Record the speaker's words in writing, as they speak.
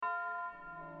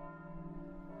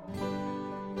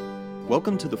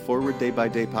Welcome to the Forward Day by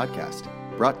Day podcast,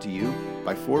 brought to you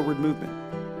by Forward Movement.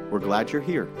 We're glad you're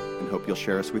here and hope you'll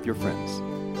share us with your friends.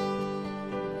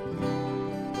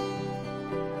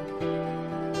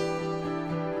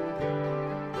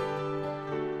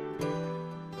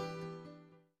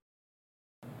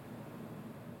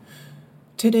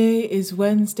 Today is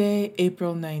Wednesday,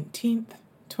 April 19th,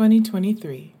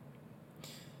 2023.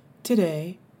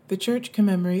 Today, the Church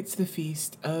commemorates the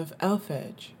feast of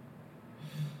Alphege.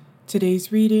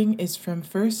 Today's reading is from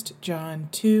 1 John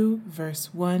 2, verse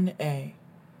 1a.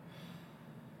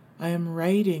 I am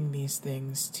writing these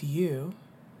things to you.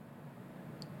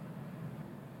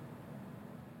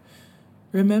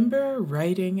 Remember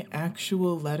writing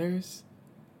actual letters?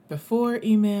 Before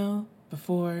email,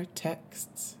 before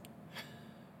texts?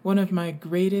 One of my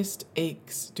greatest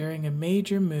aches during a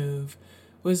major move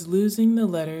was losing the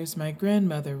letters my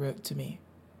grandmother wrote to me.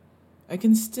 I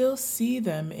can still see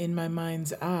them in my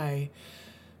mind's eye,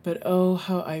 but oh,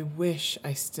 how I wish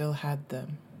I still had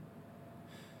them.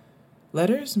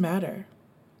 Letters matter.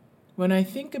 When I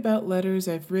think about letters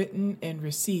I've written and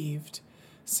received,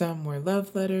 some were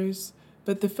love letters,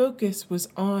 but the focus was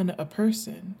on a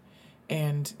person,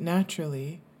 and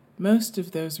naturally, most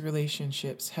of those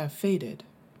relationships have faded.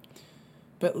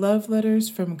 But love letters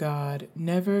from God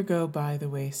never go by the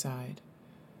wayside,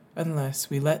 unless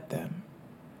we let them.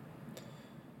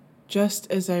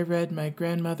 Just as I read my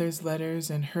grandmother's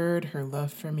letters and heard her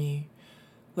love for me,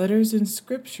 letters in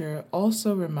Scripture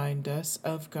also remind us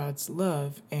of God's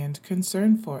love and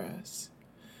concern for us.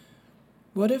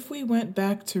 What if we went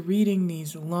back to reading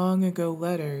these long ago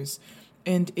letters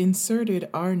and inserted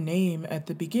our name at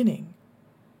the beginning?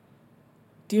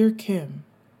 Dear Kim,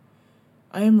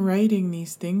 I am writing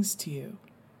these things to you.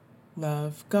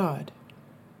 Love, God.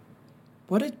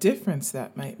 What a difference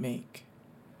that might make.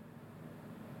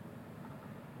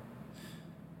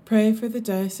 Pray for the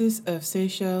Diocese of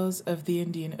Seychelles of the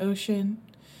Indian Ocean.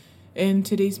 In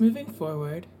today's moving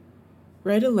forward,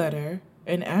 write a letter,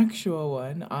 an actual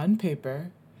one on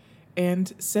paper,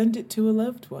 and send it to a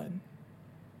loved one.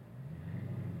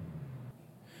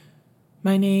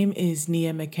 My name is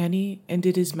Nia McKenney, and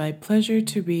it is my pleasure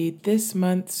to read this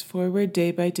month's Forward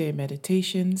Day by Day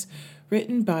Meditations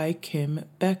written by Kim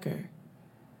Becker.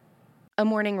 A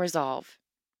morning resolve.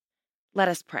 Let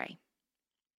us pray.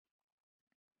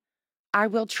 I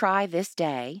will try this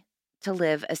day to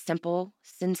live a simple,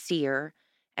 sincere,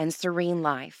 and serene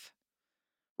life,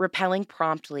 repelling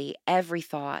promptly every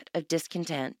thought of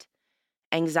discontent,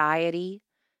 anxiety,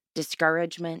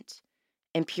 discouragement,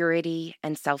 impurity,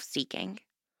 and self-seeking,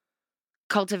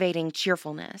 cultivating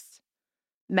cheerfulness,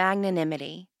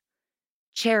 magnanimity,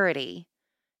 charity,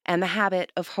 and the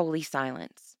habit of holy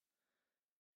silence,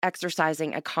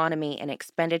 exercising economy in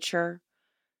expenditure,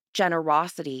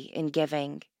 generosity in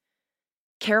giving,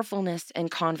 carefulness in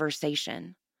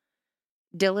conversation,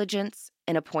 diligence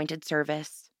in appointed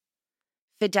service,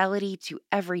 fidelity to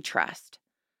every trust,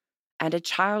 and a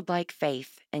childlike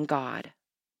faith in God.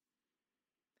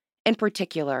 In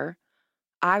particular,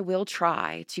 I will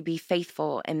try to be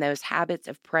faithful in those habits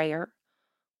of prayer,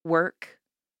 work,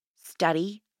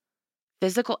 study,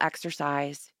 physical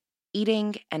exercise,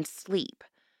 eating, and sleep,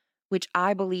 which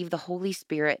I believe the Holy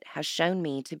Spirit has shown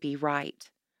me to be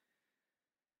right.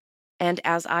 And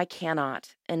as I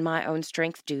cannot in my own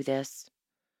strength do this,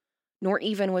 nor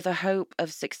even with a hope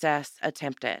of success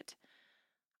attempt it,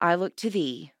 I look to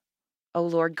Thee, O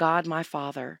Lord God my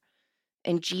Father,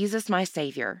 and Jesus my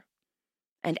Savior,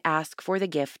 and ask for the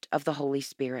gift of the Holy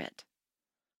Spirit.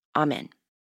 Amen.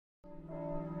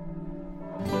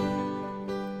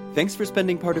 Thanks for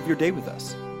spending part of your day with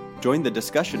us. Join the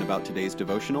discussion about today's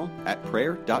devotional at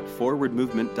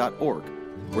prayer.forwardmovement.org,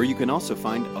 where you can also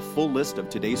find a full list of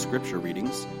today's scripture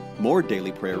readings, more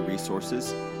daily prayer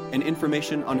resources, and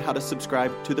information on how to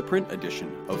subscribe to the print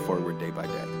edition of Forward Day by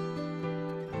Day.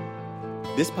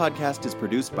 This podcast is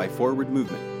produced by Forward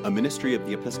Movement, a ministry of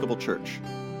the Episcopal Church.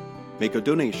 Make a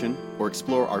donation or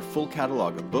explore our full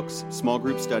catalog of books, small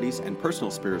group studies, and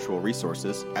personal spiritual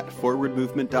resources at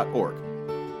forwardmovement.org.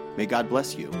 May God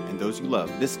bless you and those you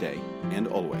love this day and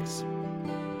always.